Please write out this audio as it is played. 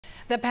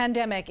The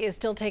pandemic is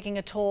still taking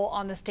a toll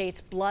on the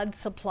state's blood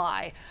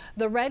supply.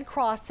 The Red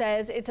Cross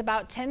says it's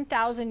about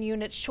 10,000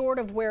 units short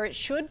of where it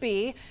should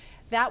be.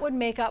 That would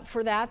make up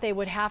for that. They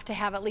would have to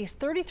have at least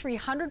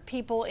 3,300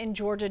 people in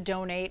Georgia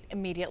donate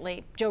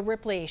immediately. Joe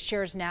Ripley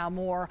shares now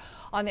more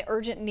on the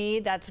urgent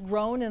need that's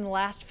grown in the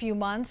last few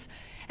months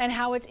and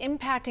how it's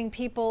impacting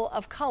people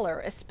of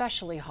color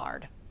especially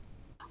hard.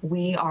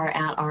 We are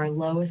at our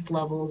lowest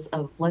levels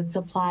of blood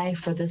supply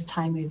for this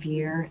time of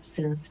year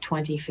since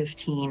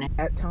 2015.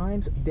 At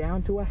times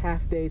down to a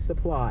half-day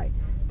supply.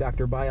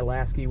 Dr.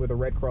 Bialaski with the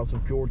Red Cross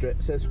of Georgia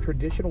says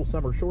traditional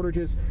summer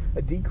shortages,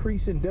 a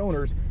decrease in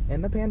donors,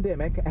 and the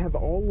pandemic have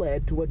all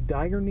led to a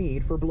dire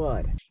need for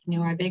blood. You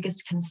know, our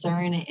biggest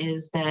concern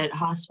is that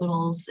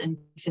hospitals and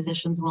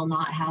physicians will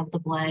not have the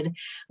blood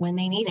when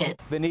they need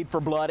it. The need for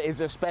blood is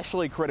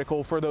especially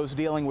critical for those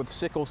dealing with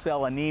sickle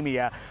cell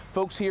anemia.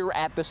 Folks here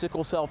at the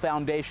Sickle Cell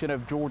Foundation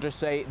of Georgia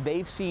say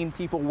they've seen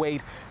people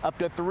wait up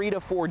to 3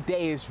 to 4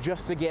 days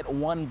just to get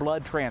one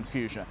blood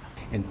transfusion.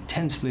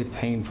 Intensely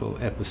painful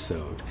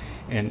episode,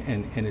 and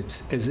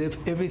it's as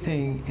if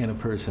everything in a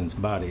person's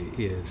body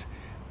is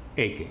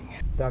aching.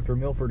 Dr.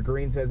 Milford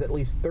Green says at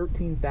least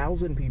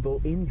 13,000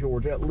 people in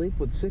Georgia live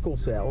with sickle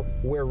cell,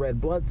 where red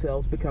blood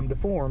cells become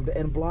deformed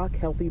and block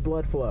healthy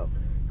blood flow.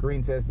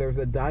 Green says there's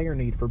a dire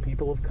need for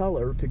people of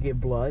color to give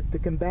blood to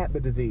combat the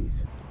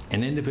disease.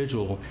 An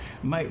individual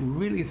might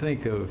really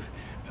think of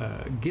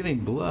giving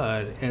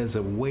blood as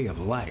a way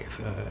of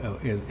life,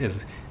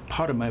 as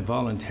part of my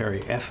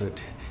voluntary effort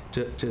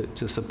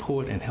to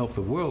support and help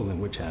the world in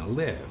which I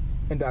live.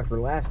 And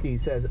Dr. Lasky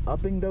says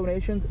upping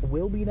donations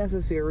will be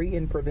necessary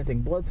in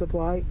preventing blood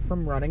supply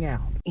from running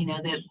out. You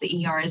know,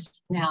 the ER is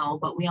now,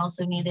 but we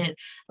also need it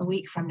a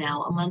week from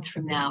now, a month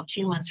from now,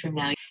 2 months from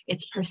now.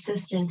 It's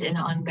persistent and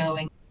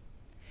ongoing.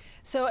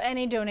 So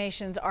any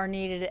donations are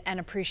needed and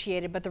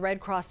appreciated, but the Red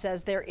Cross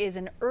says there is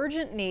an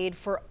urgent need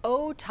for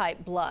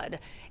O-type blood.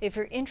 If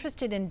you're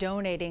interested in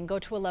donating, go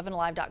to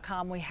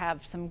 11alive.com. We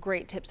have some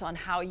great tips on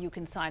how you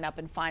can sign up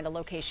and find a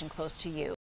location close to you.